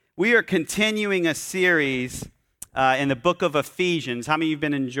We are continuing a series in the book of Ephesians. How many of you have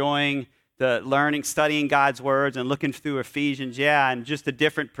been enjoying the learning, studying God's words and looking through Ephesians? Yeah, and just the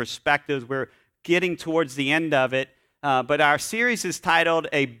different perspectives. We're getting towards the end of it. But our series is titled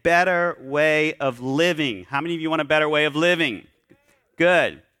A Better Way of Living. How many of you want a better way of living?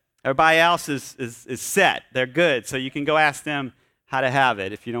 Good. Everybody else is set. They're good. So you can go ask them how to have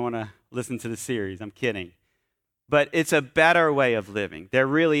it if you don't want to listen to the series. I'm kidding. But it's a better way of living. There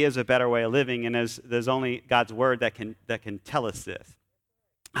really is a better way of living, and there's only God's word that can tell us this.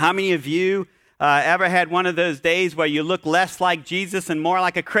 How many of you ever had one of those days where you look less like Jesus and more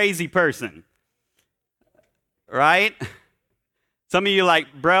like a crazy person? Right? Some of you are like,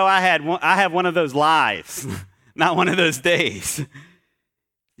 bro, I have one of those lives, not one of those days.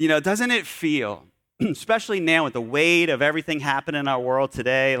 You know, doesn't it feel, especially now with the weight of everything happening in our world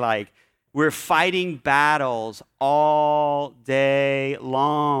today, like we're fighting battles all day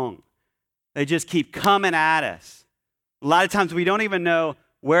long. They just keep coming at us. A lot of times we don't even know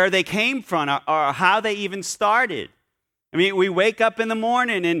where they came from or how they even started. I mean, we wake up in the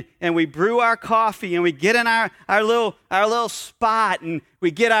morning and we brew our coffee and we get in our little spot and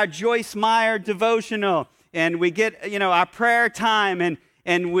we get our Joyce Meyer devotional and we get, our prayer time and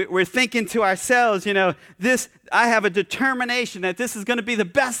we're thinking to ourselves, I have a determination that this is going to be the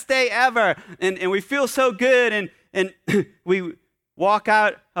best day ever. And we feel so good. And we walk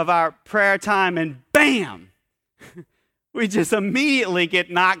out of our prayer time and bam, we just immediately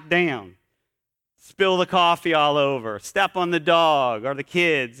get knocked down. Spill the coffee all over, step on the dog or the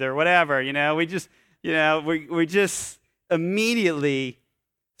kids or whatever. We just immediately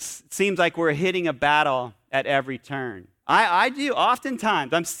seems like we're hitting a battle at every turn. I do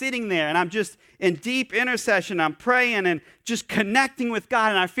oftentimes. I'm sitting there and I'm just in deep intercession. I'm praying and just connecting with God,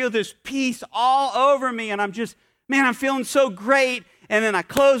 and I feel this peace all over me, and I'm feeling so great. And then I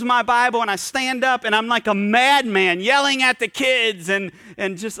close my Bible and I stand up and I'm like a madman yelling at the kids and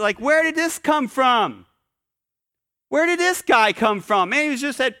just like, where did this come from? Where did this guy come from? Man, he was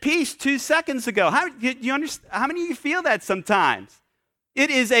just at peace 2 seconds ago. How many of you feel that sometimes? It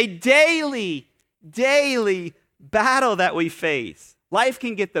is a daily battle that we face. Life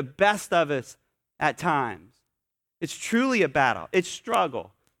can get the best of us at times. It's truly a battle. It's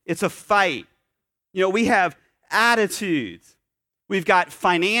struggle. It's a fight. We have attitudes. We've got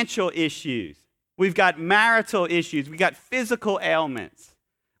financial issues. We've got marital issues. We've got physical ailments.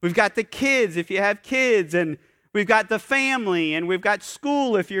 We've got the kids if you have kids, and we've got the family, and we've got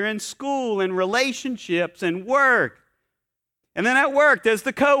school if you're in school, and relationships and work. And then at work, there's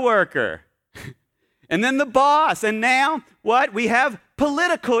the coworker. And then the boss. And now, what? We have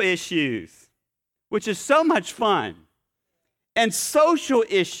political issues, which is so much fun. And social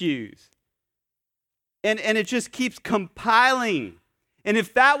issues. And it just keeps compiling. And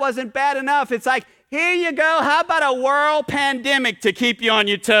if that wasn't bad enough, it's like, here you go. How about a world pandemic to keep you on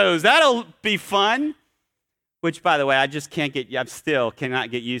your toes? That'll be fun. Which, by the way, I still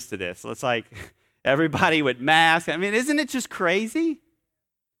cannot get used to this. So it's like everybody with masks. I mean, isn't it just crazy?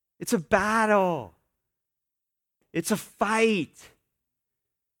 It's a battle. It's a fight.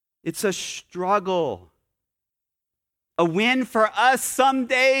 It's a struggle. A win for us some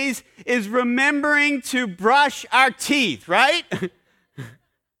days is remembering to brush our teeth, right?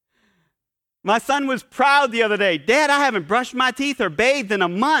 My son was proud the other day. Dad, I haven't brushed my teeth or bathed in a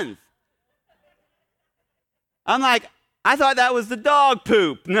month. I'm like, I thought that was the dog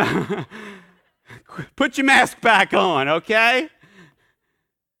poop. No. Put your mask back on, okay?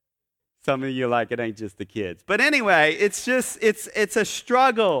 Some of you are like, it ain't just the kids. But anyway, it's a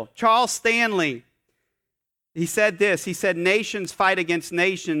struggle. Charles Stanley, he said this. He said, nations fight against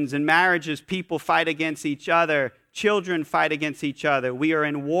nations, and marriages, people fight against each other. Children fight against each other. We are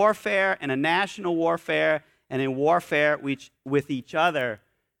in warfare, in a national warfare, and in warfare with each other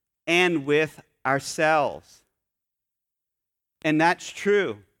and with ourselves. And that's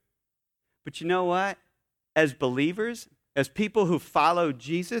true. But you know what? As believers, as people who follow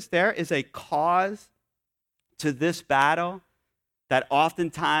Jesus, there is a cause to this battle that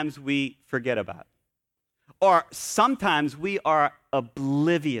oftentimes we forget about. Or sometimes we are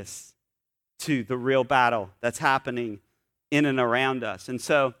oblivious to the real battle that's happening in and around us. And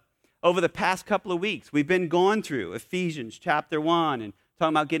so over the past couple of weeks, we've been going through Ephesians chapter 1 and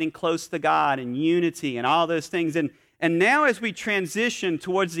talking about getting close to God and unity and all those things. And now as we transition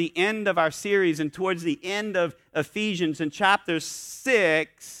towards the end of our series and towards the end of Ephesians in chapter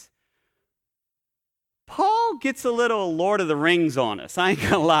 6, Paul gets a little Lord of the Rings on us, I ain't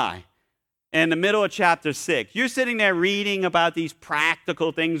gonna lie. In the middle of chapter 6, you're sitting there reading about these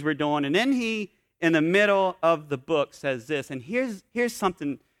practical things we're doing, and then he, in the middle of the book, says this, and here's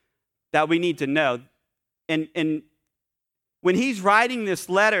something that we need to know. And when he's writing this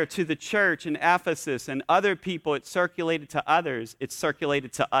letter to the church in Ephesus and other people, it's circulated to others. It's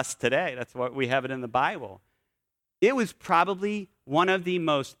circulated to us today. That's what we have it in the Bible. It was probably one of the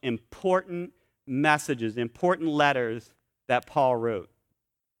most important messages, important letters that Paul wrote.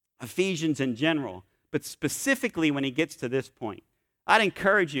 Ephesians in general, but specifically when he gets to this point. I'd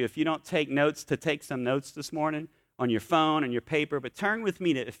encourage you, if you don't take notes, to take some notes this morning on your phone, on your paper, but turn with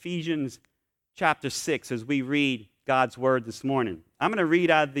me to Ephesians chapter 6 as we read God's word this morning. I'm going to read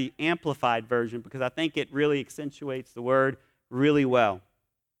out of the Amplified version because I think it really accentuates the word really well.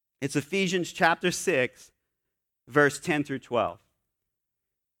 It's Ephesians chapter 6, verse 10 through 12.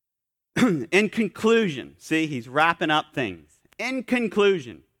 In conclusion, see, he's wrapping up things. In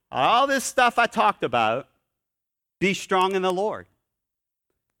conclusion, all this stuff I talked about, be strong in the Lord.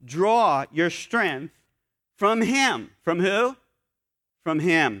 Draw your strength from him. From who? From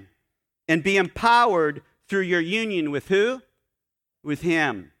him. And be empowered through your union with who? With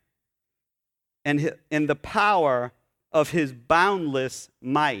him. And in the power of his boundless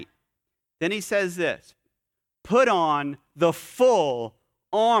might. Then he says this, put on the full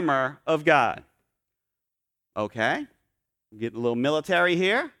armor of God. Okay, getting a little military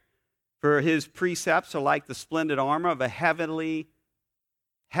here. For his precepts are like the splendid armor of a heavily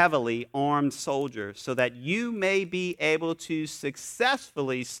armed soldier, so that you may be able to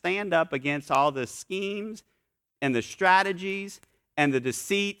successfully stand up against all the schemes and the strategies and the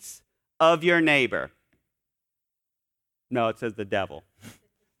deceits of your neighbor. No, it says the devil.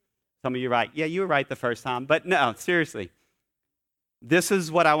 Some of you are right. Yeah, you were right the first time. But no, seriously. This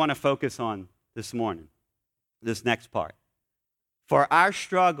is what I want to focus on this morning, this next part. For our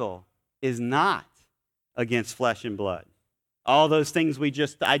struggle is not against flesh and blood. All those things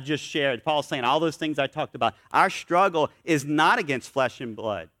I just shared. Paul's saying all those things I talked about. Our struggle is not against flesh and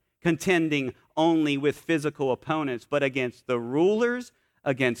blood, contending only with physical opponents, but against the rulers,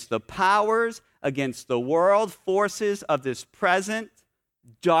 against the powers, against the world forces of this present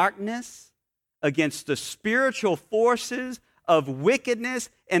darkness, against the spiritual forces of wickedness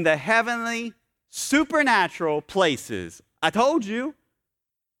in the heavenly, supernatural places. I told you.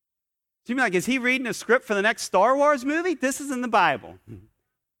 Seems like, is he reading a script for the next Star Wars movie? This is in the Bible.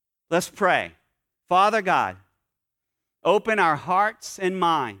 Let's pray. Father God, open our hearts and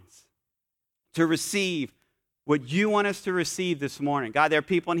minds to receive what you want us to receive this morning. God, there are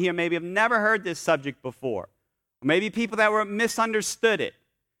people in here maybe have never heard this subject before. Or maybe people that were misunderstood it.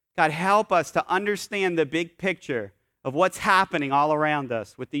 God, help us to understand the big picture of what's happening all around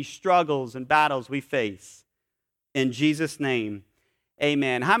us with these struggles and battles we face. In Jesus' name,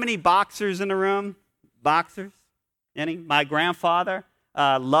 amen. How many boxers in the room? Boxers? Any? My grandfather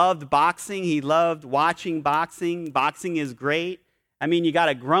loved boxing. He loved watching boxing. Boxing is great. I mean, you got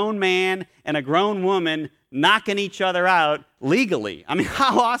a grown man and a grown woman knocking each other out legally. I mean,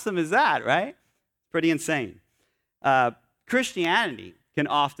 how awesome is that, right? Pretty insane. Christianity can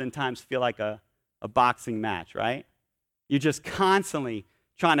oftentimes feel like a boxing match, right? You're just constantly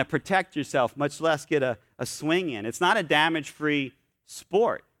trying to protect yourself, much less get a swing in. It's not a damage-free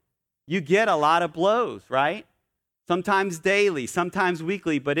sport. You get a lot of blows, right? Sometimes daily, sometimes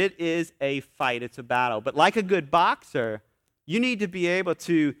weekly, but it is a fight. It's a battle. But like a good boxer, you need to be able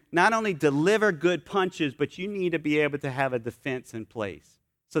to not only deliver good punches, but you need to be able to have a defense in place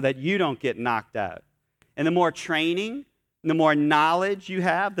so that you don't get knocked out. And the more training, the more knowledge you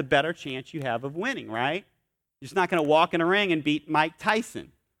have, the better chance you have of winning, right? You're just not going to walk in a ring and beat Mike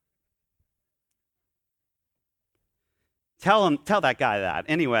Tyson. Tell that guy that.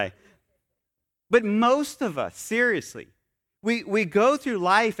 Anyway. But most of us, seriously, we go through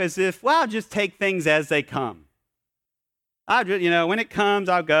life as if, well, I'll just take things as they come. When it comes,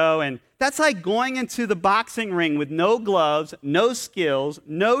 I'll go. And that's like going into the boxing ring with no gloves, no skills,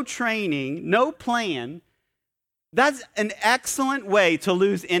 no training, no plan. That's an excellent way to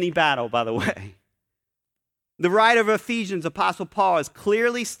lose any battle, by the way. The writer of Ephesians, Apostle Paul, is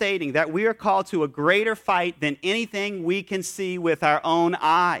clearly stating that we are called to a greater fight than anything we can see with our own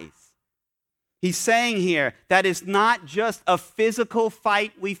eyes. He's saying here that it's not just a physical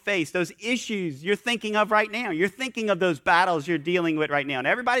fight we face, those issues you're thinking of right now. You're thinking of those battles you're dealing with right now, and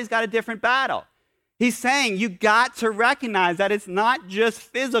everybody's got a different battle. He's saying you got to recognize that it's not just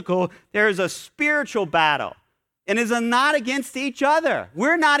physical, there is a spiritual battle, and it's not against each other.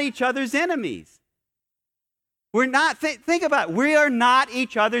 We're not each other's enemies. We're not, think about it, we are not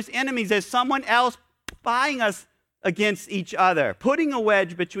each other's enemies. There's someone else buying us against each other, putting a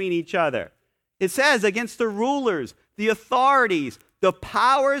wedge between each other. It says against the rulers, the authorities, the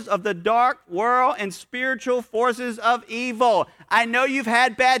powers of the dark world and spiritual forces of evil. I know you've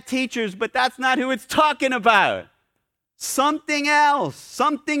had bad teachers, but that's not who it's talking about. Something else,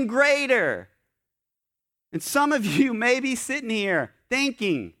 something greater. And some of you may be sitting here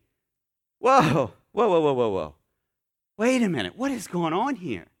thinking, whoa. Wait a minute, what is going on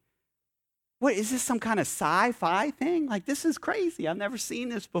here? What, is this some kind of sci-fi thing? Like, this is crazy. I've never seen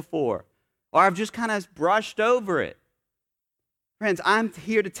this before. Or I've just kind of brushed over it. Friends, I'm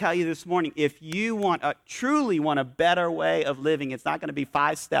here to tell you this morning, if you truly want a better way of living, it's not going to be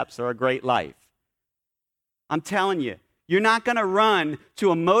 5 steps or a great life. I'm telling you, you're not going to run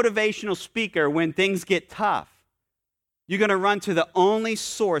to a motivational speaker when things get tough. You're going to run to the only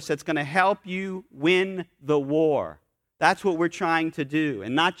source that's going to help you win the war. That's what we're trying to do,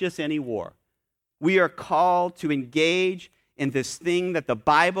 and not just any war. We are called to engage in this thing that the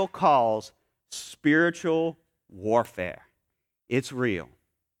Bible calls spiritual warfare. It's real.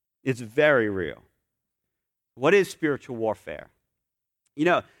 It's very real. What is spiritual warfare? You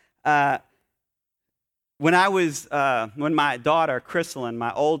know, when my daughter, Chrysalyn,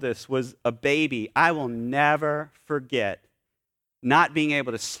 my oldest, was a baby, I will never forget not being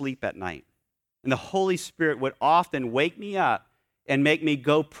able to sleep at night. And the Holy Spirit would often wake me up and make me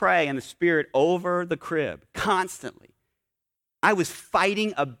go pray in the Spirit over the crib, constantly. I was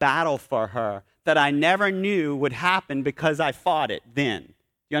fighting a battle for her that I never knew would happen because I fought it then.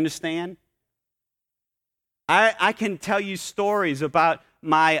 You understand? I can tell you stories about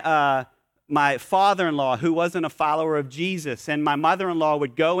my father-in-law who wasn't a follower of Jesus, and my mother-in-law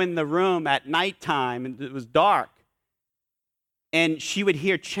would go in the room at nighttime, and it was dark, and she would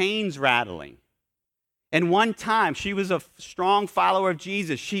hear chains rattling. And one time, she was a strong follower of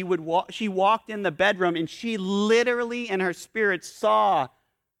Jesus. She walked in the bedroom, and she literally, in her spirit, saw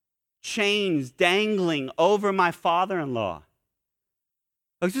chains dangling over my father-in-law.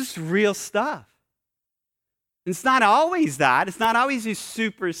 It was just real stuff. And it's not always that. It's not always this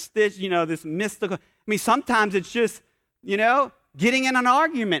superstition, this mystical. I mean, sometimes it's just, getting in an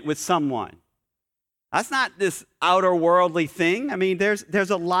argument with someone. That's not this outer worldly thing. I mean, there's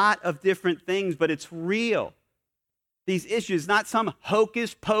a lot of different things, but it's real. These issues, not some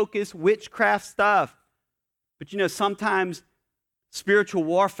hocus pocus witchcraft stuff. But sometimes spiritual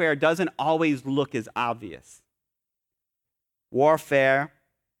warfare doesn't always look as obvious. Warfare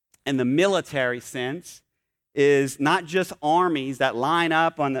in the military sense is not just armies that line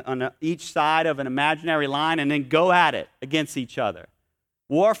up on each side of an imaginary line and then go at it against each other.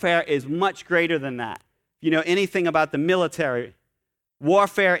 Warfare is much greater than that. If you know anything about the military,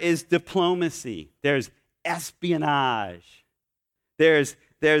 warfare is diplomacy. There's espionage. There's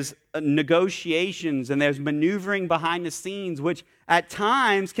negotiations, and there's maneuvering behind the scenes, which at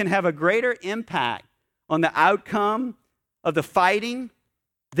times can have a greater impact on the outcome of the fighting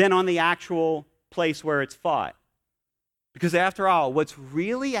than on the actual place where it's fought. Because after all, what's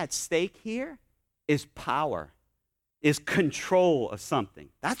really at stake here is power, is control of something.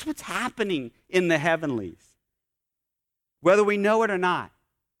 That's what's happening in the heavenlies. Whether we know it or not,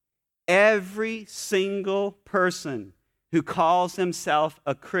 every single person who calls himself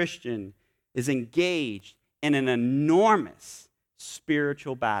a Christian is engaged in an enormous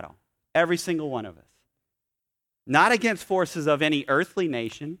spiritual battle. Every single one of us. Not against forces of any earthly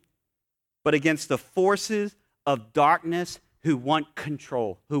nation, but against the forces of darkness who want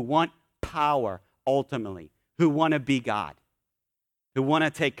control, who want power ultimately, who want to be God, who want to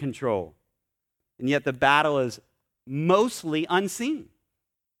take control. And yet the battle is mostly unseen.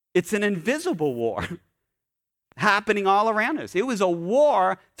 It's an invisible war happening all around us. It was a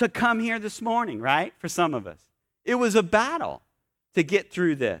war to come here this morning, right? For some of us. It was a battle to get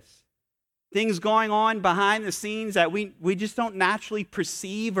through this. Things going on behind the scenes that we just don't naturally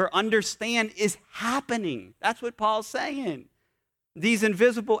perceive or understand is happening. That's what Paul's saying. These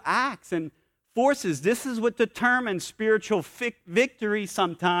invisible acts and forces, this is what determines spiritual victory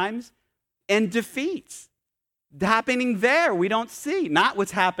sometimes and defeats. Happening there, we don't see. Not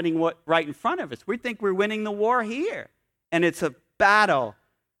what's happening right in front of us. We think we're winning the war here. And it's a battle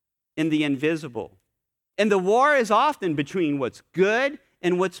in the invisible. And the war is often between what's good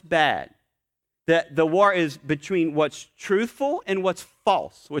and what's bad. The war is between what's truthful and what's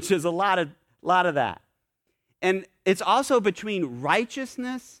false, which is a lot of that. And it's also between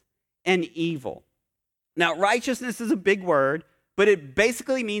righteousness and evil. Now, righteousness is a big word, but it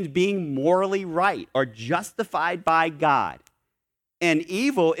basically means being morally right or justified by God. And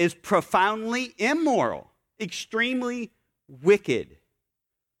evil is profoundly immoral, extremely wicked.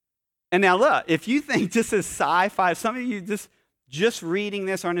 And now look, if you think this is sci-fi, some of you just reading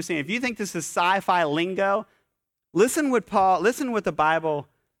this or understanding, if you think this is sci-fi lingo, Listen what the Bible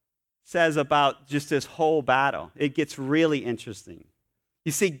says about just this whole battle. It gets really interesting.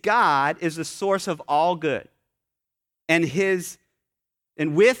 You see, God is the source of all good. And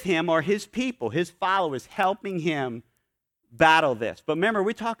with him are his people, his followers, helping him battle this. But remember,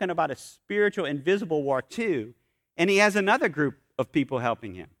 we're talking about a spiritual, invisible war too. And he has another group of people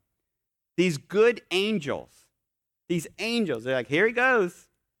helping him. These good angels. These angels, they're like, here he goes.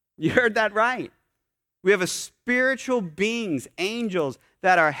 You heard that right. We have a spiritual beings, angels,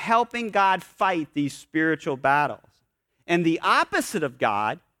 that are helping God fight these spiritual battles. And the opposite of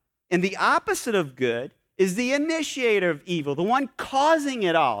God and the opposite of good is the initiator of evil, the one causing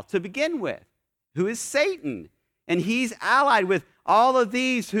it all to begin with, who is Satan. And he's allied with all of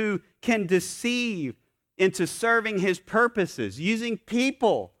these who can deceive into serving his purposes, using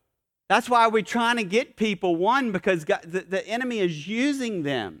people. That's why we're trying to get people, one, because God, the enemy is using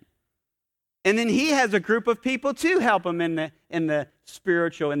them. And then he has a group of people to help him in the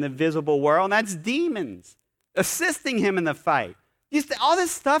spiritual, in the visible world, and that's demons, assisting him in the fight. All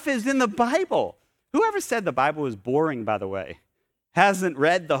this stuff is in the Bible. Whoever said the Bible was boring, by the way, hasn't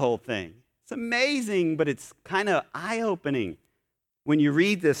read the whole thing. It's amazing, but it's kind of eye-opening when you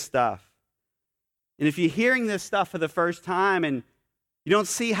read this stuff. And if you're hearing this stuff for the first time and you don't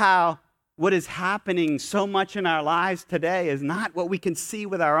see how what is happening so much in our lives today is not what we can see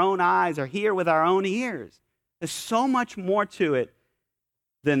with our own eyes or hear with our own ears. There's so much more to it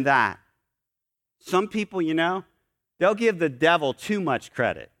than that. Some people, they'll give the devil too much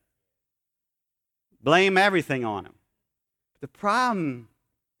credit. Blame everything on him. The problem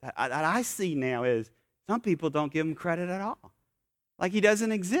that I see now is some people don't give him credit at all. Like he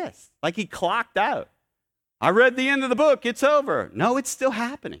doesn't exist. Like he clocked out. I read the end of the book. It's over. No, it's still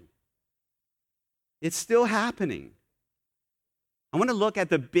happening. It's still happening. I want to look at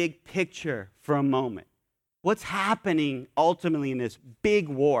the big picture for a moment. What's happening ultimately in this big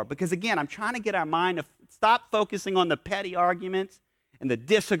war? Because again, I'm trying to get our mind to stop focusing on the petty arguments and the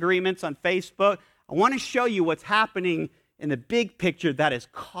disagreements on Facebook. I want to show you what's happening in the big picture that is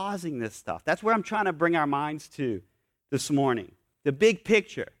causing this stuff. That's where I'm trying to bring our minds to this morning. The big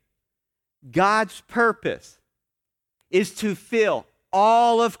picture. God's purpose is to fill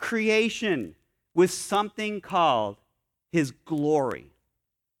all of creation with something called his glory.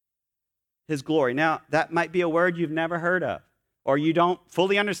 His glory. Now, that might be a word you've never heard of, or you don't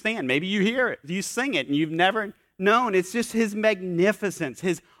fully understand. Maybe you hear it, you sing it, and you've never known. It's just his magnificence,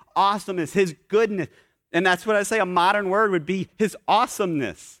 his awesomeness, his goodness. And that's what I say a modern word would be his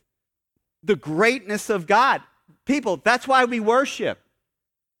awesomeness. The greatness of God. People, that's why we worship.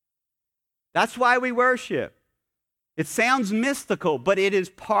 That's why we worship. It sounds mystical, but it is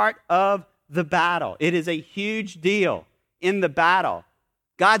part of the battle. It is a huge deal in the battle.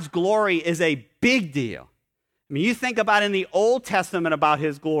 God's glory is a big deal. I mean, you think about in the Old Testament about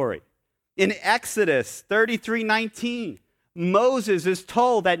his glory. In Exodus 33:19, Moses is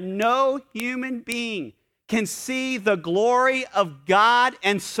told that no human being can see the glory of God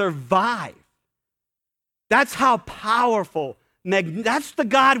and survive. That's how powerful. That's the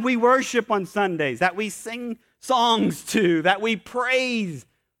God we worship on Sundays, that we sing songs to, that we praise.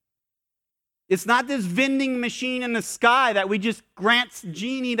 It's not this vending machine in the sky that we just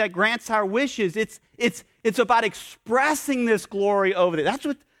genie that grants our wishes. It's about expressing this glory over there.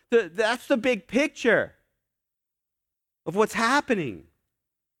 That's the big picture of what's happening.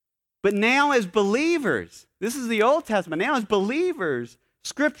 But now as believers, this is the Old Testament. Now as believers,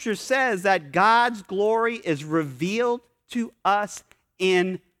 Scripture says that God's glory is revealed to us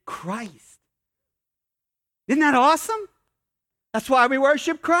in Christ. Isn't that awesome? That's why we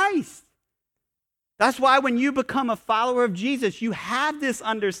worship Christ. That's why when you become a follower of Jesus, you have this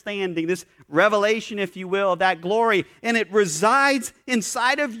understanding, this revelation, if you will, of that glory, and it resides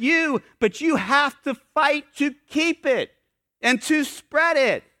inside of you, but you have to fight to keep it and to spread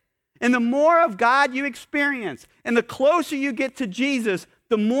it. And the more of God you experience, and the closer you get to Jesus,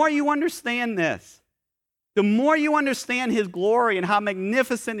 the more you understand this. The more you understand his glory and how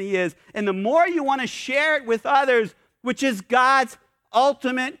magnificent he is, and the more you want to share it with others, which is God's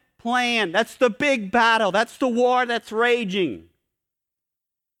ultimate plan. That's the big battle. That's the war that's raging.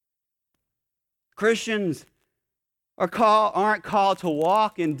 Christians aren't called to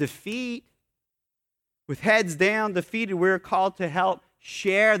walk in defeat. With heads down, defeated, we're called to help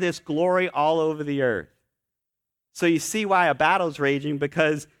share this glory all over the earth. So you see why a battle's raging,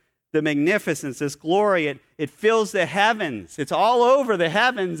 because the magnificence, this glory, it fills the heavens. It's all over the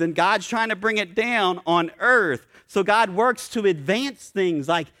heavens, and God's trying to bring it down on earth. So God works to advance things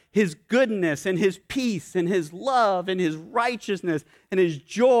like his goodness and his peace and his love and his righteousness and his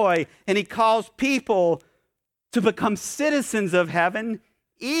joy. And he calls people to become citizens of heaven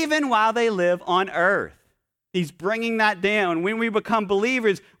even while they live on earth. He's bringing that down. When we become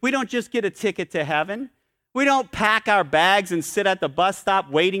believers, we don't just get a ticket to heaven. We don't pack our bags and sit at the bus stop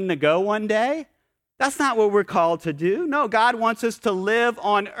waiting to go one day. That's not what we're called to do. No, God wants us to live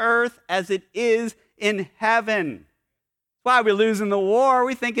on earth as it is in heaven. That's why we're losing the war.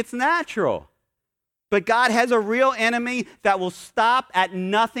 We think it's natural. But God has a real enemy that will stop at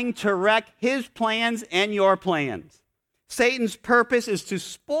nothing to wreck his plans and your plans. Satan's purpose is to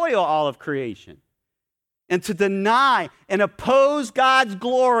spoil all of creation and to deny and oppose God's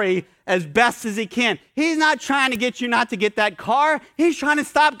glory as best as he can. He's not trying to get you not to get that car. He's trying to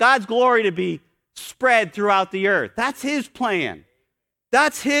stop God's glory to be spread throughout the earth. That's his plan.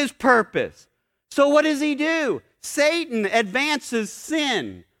 That's his purpose. So what does he do? Satan advances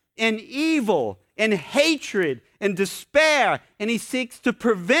sin and evil and hatred and despair, and he seeks to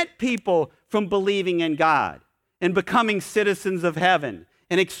prevent people from believing in God and becoming citizens of heaven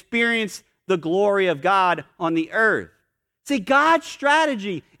and experience the glory of God on the earth. See, God's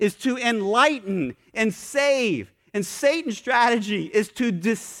strategy is to enlighten and save, and Satan's strategy is to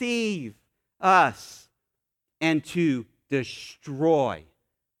deceive us and to destroy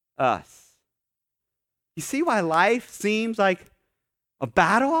us. You see why life seems like a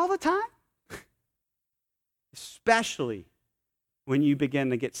battle all the time? Especially when you begin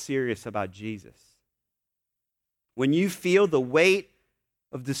to get serious about Jesus. When you feel the weight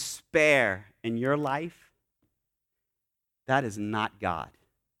of despair in your life, that is not God.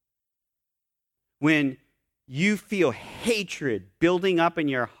 When you feel hatred building up in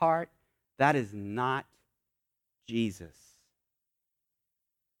your heart, that is not Jesus.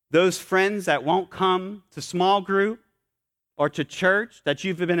 Those friends that won't come to small group or to church that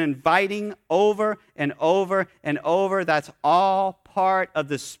you've been inviting over and over and over, that's all part of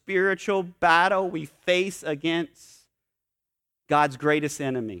the spiritual battle we face against God's greatest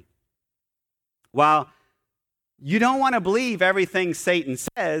enemy. While you don't want to believe everything Satan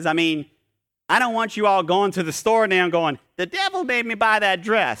says, I don't want you all going to the store now and going, the devil made me buy that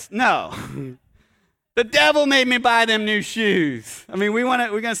dress. No. The devil made me buy them new shoes. We're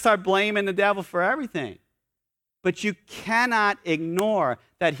going to start blaming the devil for everything. But you cannot ignore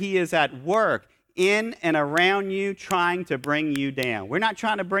that he is at work in and around you trying to bring you down. We're not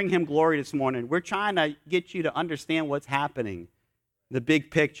trying to bring him glory this morning. We're trying to get you to understand what's happening, the big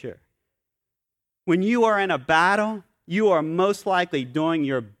picture. When you are in a battle, you are most likely doing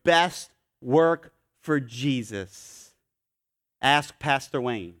your best work for Jesus. Ask Pastor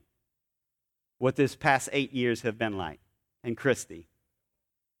Wayne what this past 8 years have been like, and Christy.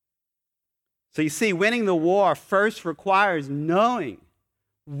 So you see, winning the war first requires knowing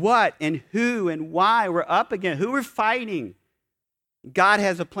what and who and why we're up against, who we're fighting. God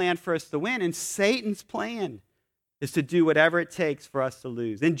has a plan for us to win, and Satan's plan is to do whatever it takes for us to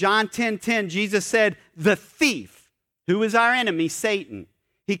lose. In John 10:10, Jesus said, the thief, who is our enemy, Satan,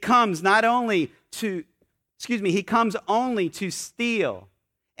 he comes only to steal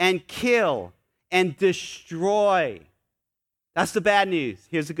and kill and destroy. That's the bad news.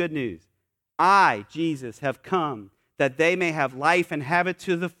 Here's the good news. I, Jesus, have come that they may have life and have it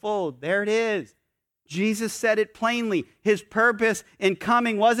to the full. There it is. Jesus said it plainly. His purpose in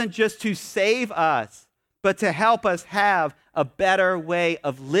coming wasn't just to save us, but to help us have a better way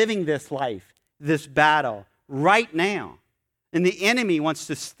of living this life, this battle, right now. And the enemy wants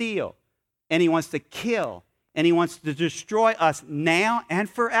to steal, and he wants to kill, and he wants to destroy us now and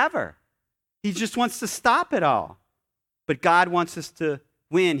forever. He just wants to stop it all. But God wants us to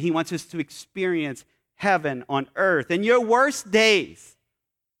win. He wants us to experience heaven on earth. In your worst days,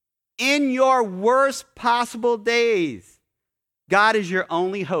 in your worst possible days, God is your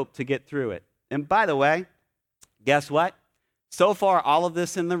only hope to get through it. And by the way, guess what? So far, all of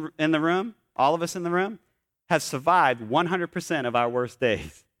us in the room, have survived 100% of our worst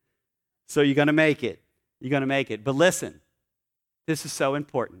days. So you're going to make it. You're going to make it. But listen, this is so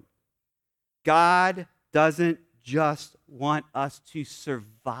important. God doesn't just want us to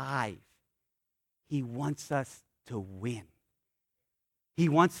survive. He wants us to win. He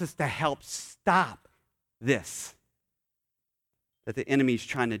wants us to help stop this that the enemy's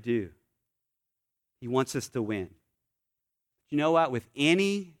trying to do. He wants us to win. You know what? With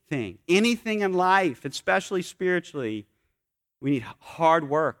anything in life, especially spiritually, we need hard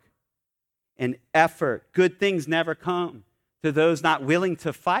work and effort. Good things never come to those not willing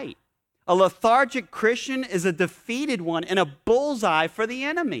to fight. A lethargic Christian is a defeated one and a bullseye for the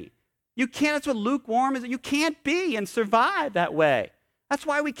enemy. That's what lukewarm is. You can't be and survive that way. That's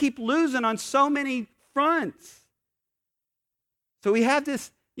why we keep losing on so many fronts. So we have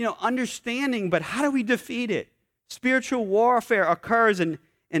this, understanding, but how do we defeat it? Spiritual warfare occurs in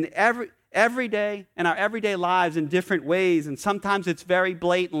every day in our everyday lives in different ways, and sometimes it's very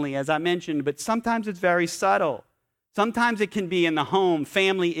blatantly, as I mentioned, but sometimes it's very subtle. Sometimes it can be in the home,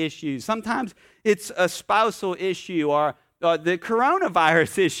 family issues. Sometimes it's a spousal issue or the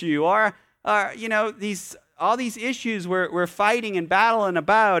coronavirus issue or all these issues we're fighting and battling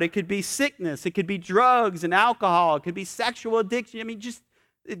about. It could be sickness. It could be drugs and alcohol. It could be sexual addiction. I mean, just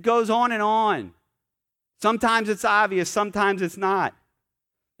it goes on and on. Sometimes it's obvious. Sometimes it's not.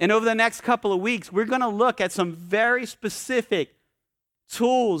 And over the next couple of weeks, we're going to look at some very specific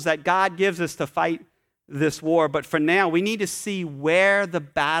tools that God gives us to fight this war. But for now, we need to see where the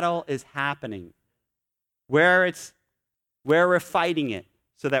battle is happening, where we're fighting it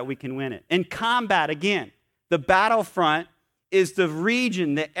so that we can win it. In combat, again, the battlefront is the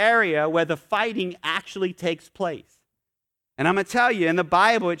region, the area where the fighting actually takes place. And I'm going to tell you, in the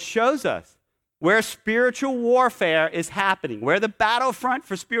Bible, it shows us where spiritual warfare is happening, where the battlefront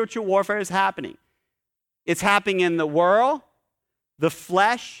for spiritual warfare is happening. It's happening in the world, the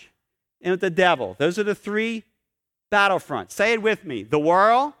flesh, and the devil. Those are the three battlefronts. Say it with me. The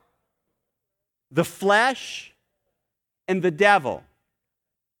world, the flesh, and the devil.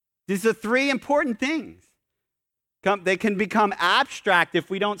 These are three important things. They can become abstract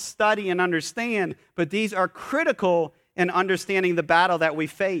if we don't study and understand, but these are critical in understanding the battle that we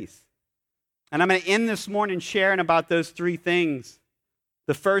face. And I'm going to end this morning sharing about those three things.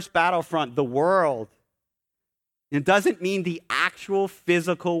 The first battlefront, the world. It doesn't mean the actual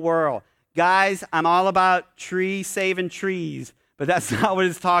physical world. Guys, I'm all about saving trees, but that's not what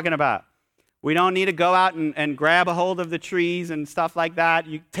it's talking about. We don't need to go out and grab a hold of the trees and stuff like that.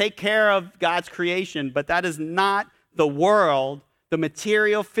 You take care of God's creation, but that is not the world. The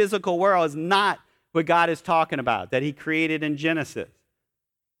material, physical world is not what God is talking about, that he created in Genesis.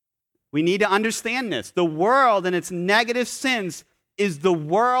 We need to understand this. The world, in its negative sense, is the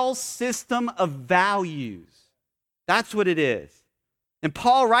world system of values. That's what it is. And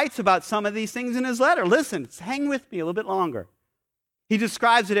Paul writes about some of these things in his letter. Listen, hang with me a little bit longer. He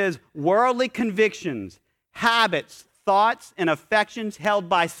describes it as worldly convictions, habits, thoughts, and affections held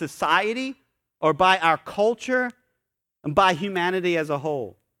by society or by our culture and by humanity as a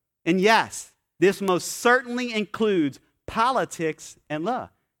whole. And yes, this most certainly includes politics and law,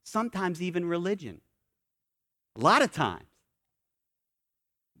 sometimes even religion. A lot of times.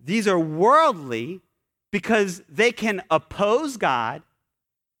 These are worldly because they can oppose God,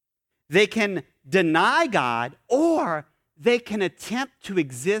 they can deny God, or they can attempt to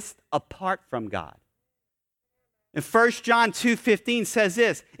exist apart from God. And 1 John 2:15 says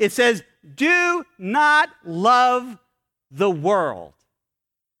this. It says, do not love the world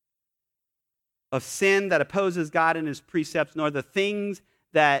of sin that opposes God and his precepts, nor the things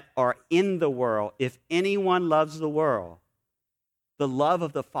that are in the world. If anyone loves the world, the love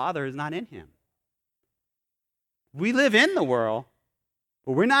of the Father is not in him. We live in the world,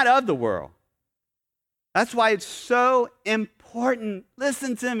 but we're not of the world. That's why it's so important,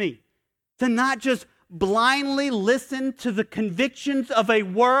 listen to me, to not just blindly listen to the convictions of a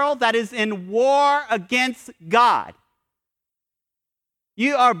world that is in war against God.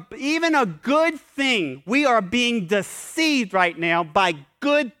 You are even a good thing. We are being deceived right now by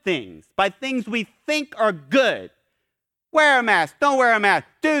good things, by things we think are good. Wear a mask, don't wear a mask,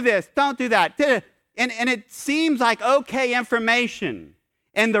 do this, don't do that. And it seems like okay information.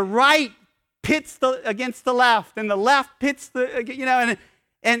 And the right pits against the left, and the left pits this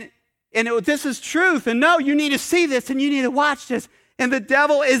is truth. And no, you need to see this, and you need to watch this. And the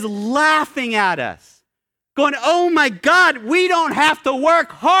devil is laughing at us, going, oh my God, we don't have to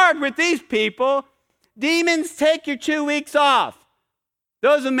work hard with these people. Demons, take your 2 weeks off.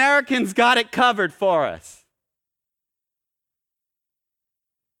 Those Americans got it covered for us.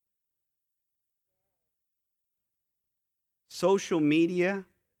 Social media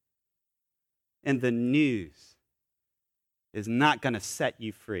and the news is not going to set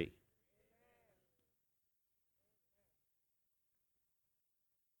you free.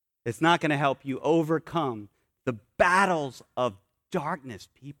 It's not going to help you overcome the battles of darkness.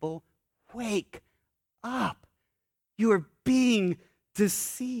 People, wake up. You are being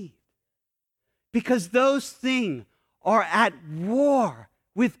deceived. Because those things are at war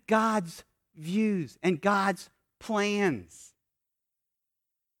with God's views and God's plans.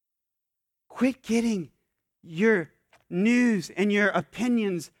 Quit getting your news and your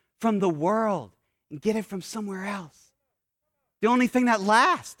opinions from the world and get it from somewhere else. The only thing that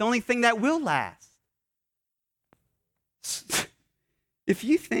lasts, the only thing that will last. If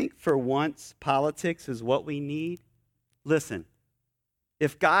you think for once politics is what we need, listen,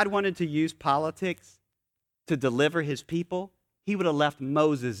 if God wanted to use politics to deliver his people, he would have left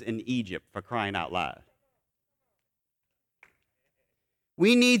Moses in Egypt, for crying out loud.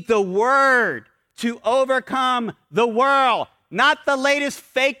 We need the word to overcome the world, not the latest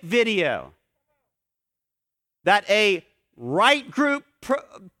fake video that a right group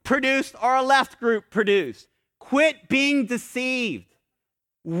produced or a left group produced. Quit being deceived.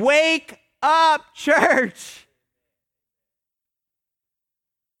 Wake up, church.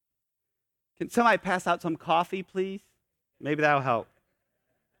 Can somebody pass out some coffee, please? Maybe that'll help.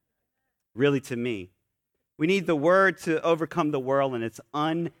 Really, to me. We need the word to overcome the world and its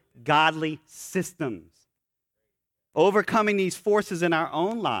ungodly systems. Overcoming these forces in our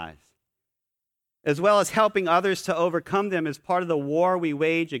own lives, as well as helping others to overcome them, is part of the war we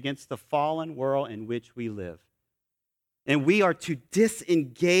wage against the fallen world in which we live. And we are to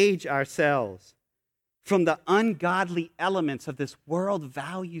disengage ourselves from the ungodly elements of this world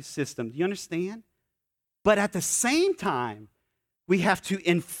value system. Do you understand? But at the same time, we have to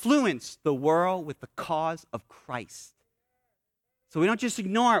influence the world with the cause of Christ. So we don't just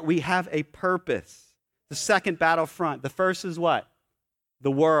ignore it. We have a purpose. The second battlefront. The first is what?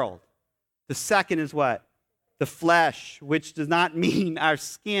 The world. The second is what? The flesh, which does not mean our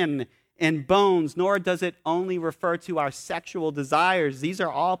skin and bones, nor does it only refer to our sexual desires. These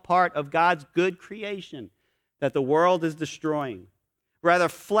are all part of God's good creation that the world is destroying. Rather,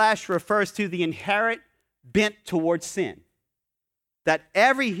 flesh refers to the inherent bent towards sin that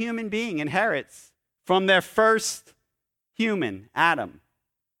every human being inherits from their first human, Adam.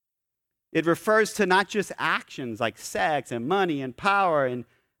 It refers to not just actions like sex and money and power,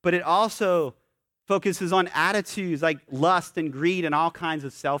 but it also focuses on attitudes like lust and greed and all kinds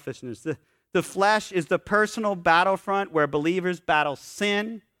of selfishness. The flesh is the personal battlefront where believers battle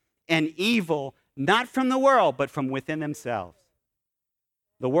sin and evil, not from the world, but from within themselves.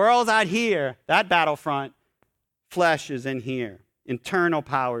 The world's out here, that battlefront. Flesh is in here. Internal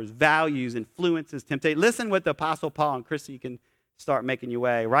powers, values, influences, temptation. Listen what the Apostle Paul, and Christy, you can start making your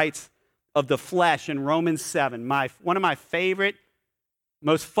way, writes of the flesh in Romans 7. One of my favorite,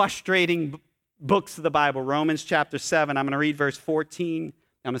 most frustrating books of the Bible, Romans chapter 7. I'm going to read verse 14.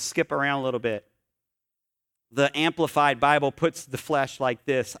 I'm going to skip around a little bit. The Amplified Bible puts the flesh like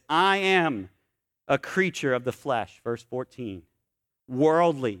this. I am a creature of the flesh, verse 14.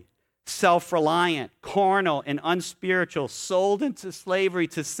 Worldly, self-reliant, carnal, and unspiritual, sold into slavery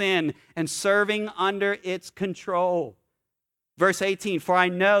to sin and serving under its control. Verse 18, for I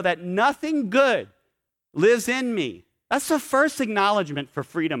know that nothing good lives in me. That's the first acknowledgement for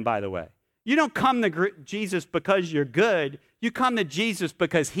freedom, by the way. You don't come to Jesus because you're good. You come to Jesus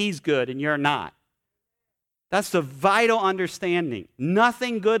because he's good and you're not. That's the vital understanding.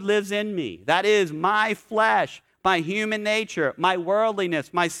 Nothing good lives in me. That is my flesh, my human nature, my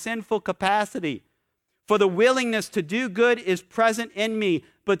worldliness, my sinful capacity. For the willingness to do good is present in me,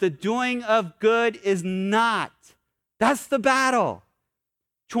 but the doing of good is not. That's the battle.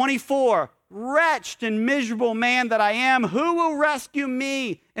 24, wretched and miserable man that I am, who will rescue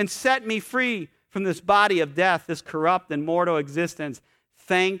me and set me free from this body of death, this corrupt and mortal existence?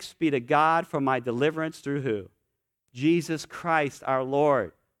 Thanks be to God for my deliverance through who? Jesus Christ our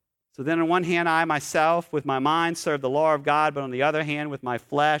Lord. So then on one hand, I myself with my mind serve the law of God, but on the other hand, with my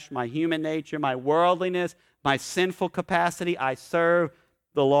flesh, my human nature, my worldliness, my sinful capacity, I serve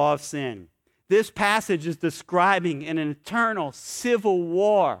the law of sin. This passage is describing an eternal civil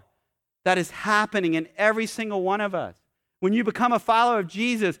war that is happening in every single one of us. When you become a follower of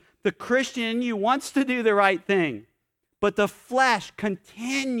Jesus, the Christian in you wants to do the right thing, but the flesh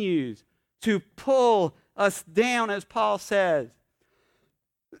continues to pull us down, as Paul says.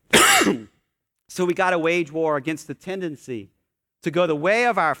 So we got to wage war against the tendency to go the way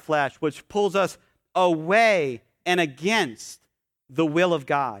of our flesh, which pulls us away and against the will of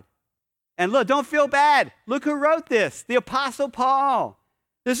God. And look, don't feel bad. Look who wrote this, the Apostle Paul.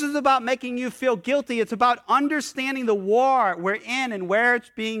 This is about making you feel guilty. It's about understanding the war we're in and where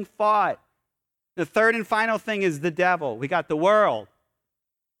it's being fought. The third and final thing is the devil. We got the world.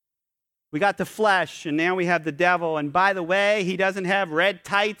 We got the flesh, and now we have the devil. And by the way, he doesn't have red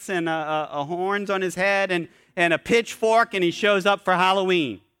tights and horns on his head and a pitchfork, and he shows up for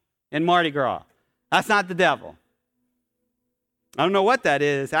Halloween and Mardi Gras. That's not the devil. I don't know what that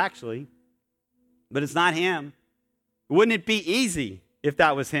is, actually, but it's not him. Wouldn't it be easy if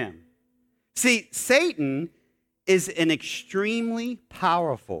that was him? See, Satan is an extremely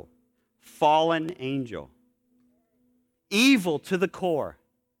powerful fallen angel, evil to the core,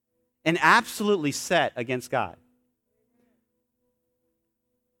 and absolutely set against God.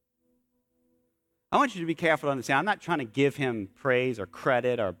 I want you to be careful to understand. I'm not trying to give him praise or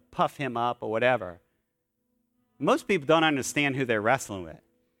credit or puff him up or whatever. most people don't understand who they're wrestling with.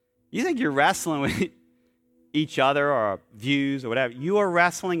 You think you're wrestling with each other or views or whatever. You are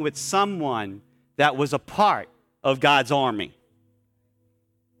wrestling with someone that was a part of God's army.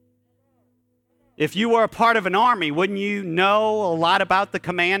 If you were a part of an army, wouldn't you know a lot about the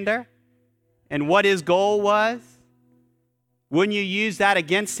commander and what his goal was? Wouldn't you use that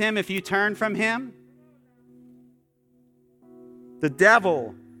against him if you turned from him? The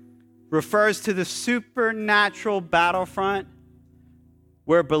devil refers to the supernatural battlefront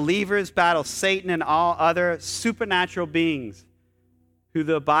where believers battle Satan and all other supernatural beings who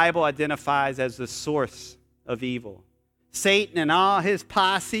the Bible identifies as the source of evil. Satan and all his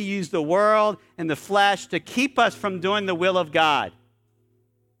posse use the world and the flesh to keep us from doing the will of God.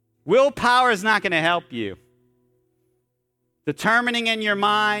 Willpower is not going to help you. Determining in your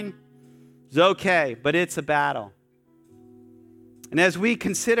mind is okay, but it's a battle. And as we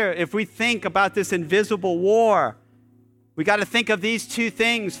consider, if we think about this invisible war, we got to think of these two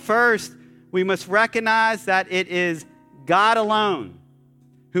things. First, we must recognize that it is God alone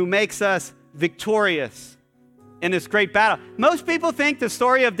who makes us victorious in this great battle. Most people think the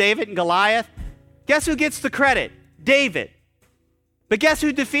story of David and Goliath, guess who gets the credit? David. But guess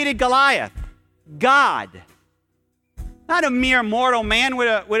who defeated Goliath? God. Not a mere mortal man with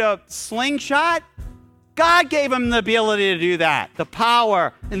a slingshot. God gave him the ability to do that, the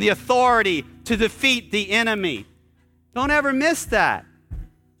power and the authority to defeat the enemy. Don't ever miss that.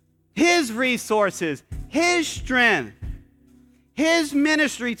 His resources, his strength, his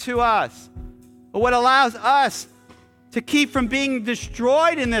ministry to us are what allows us to keep from being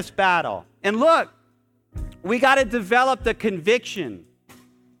destroyed in this battle. And look, we got to develop the conviction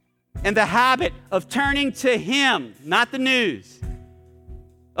and the habit of turning to him, not the news,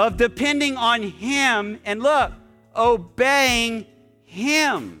 of depending on him and look, obeying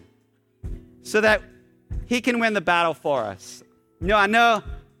him so that he can win the battle for us. You know, I know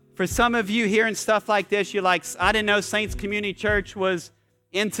for some of you hearing stuff like this, you're like, I didn't know Saints Community Church was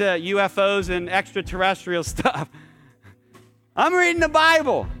into UFOs and extraterrestrial stuff. I'm reading the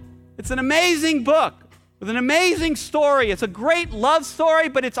Bible. It's an amazing book with an amazing story. It's a great love story,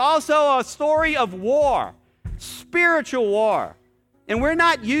 but it's also a story of war, spiritual war. And we're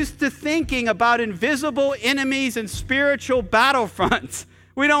not used to thinking about invisible enemies and spiritual battlefronts.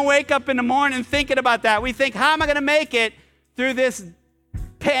 We don't wake up in the morning thinking about that. We think, how am I going to make it through this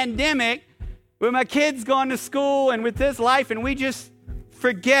pandemic with my kids going to school and with this life? And we just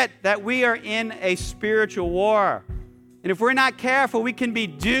forget that we are in a spiritual war. And if we're not careful, we can be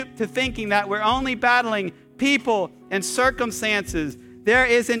duped to thinking that we're only battling people and circumstances. There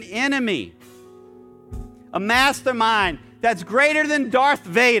is an enemy, a mastermind that's greater than Darth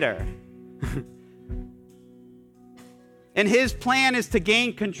Vader. And his plan is to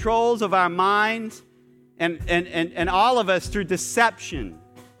gain controls of our minds and all of us through deception.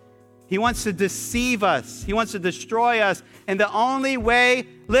 He wants to deceive us. He wants to destroy us. And the only way,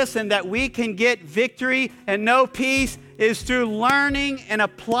 listen, that we can get victory and know peace is through learning and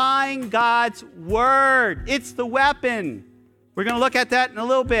applying God's word. It's the weapon. We're going to look at that in a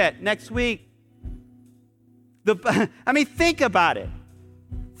little bit next week. Think about it.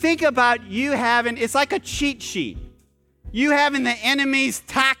 Think about you having, it's like a cheat sheet. You having the enemy's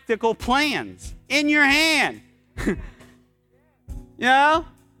tactical plans in your hand. You know?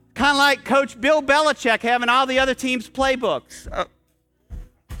 Kind of like Coach Bill Belichick having all the other teams' playbooks.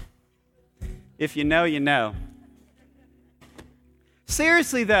 If you know, you know.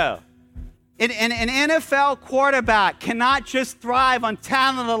 Seriously, though, an NFL quarterback cannot just thrive on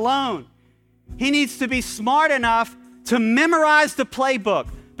talent alone. He needs to be smart enough to memorize the playbook,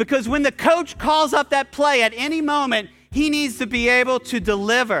 because when the coach calls up that play at any moment, he needs to be able to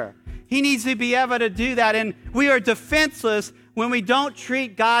deliver. He needs to be able to do that, and we are defenseless when we don't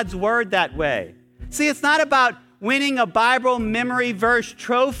treat God's word that way. See, it's not about winning a Bible memory verse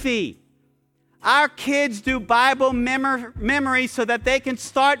trophy. Our kids do Bible memory so that they can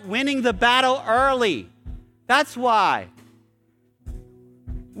start winning the battle early. That's why.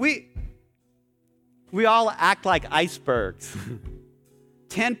 We all act like icebergs.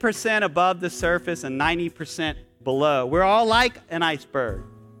 10% above the surface and 90% below. We're all like an iceberg.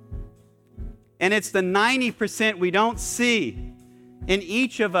 And it's the 90% we don't see in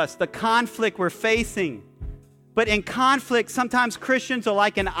each of us, the conflict we're facing. But in conflict, sometimes Christians are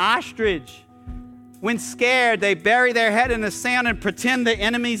like an ostrich. When scared, they bury their head in the sand and pretend the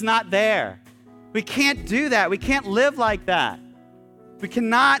enemy's not there. We can't do that. We can't live like that. We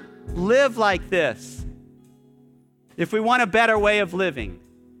cannot live like this. If we want a better way of living,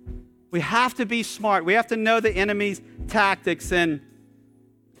 we have to be smart. We have to know the enemy's tactics. And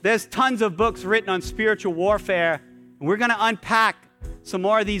There's tons of books written on spiritual warfare. And we're going to unpack some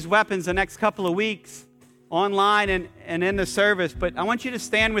more of these weapons the next couple of weeks online and in the service. But I want you to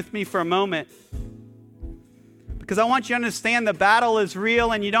stand with me for a moment, because I want you to understand the battle is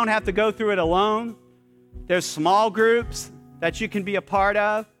real and you don't have to go through it alone. There's small groups that you can be a part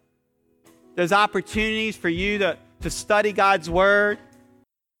of. There's opportunities for you to study God's word.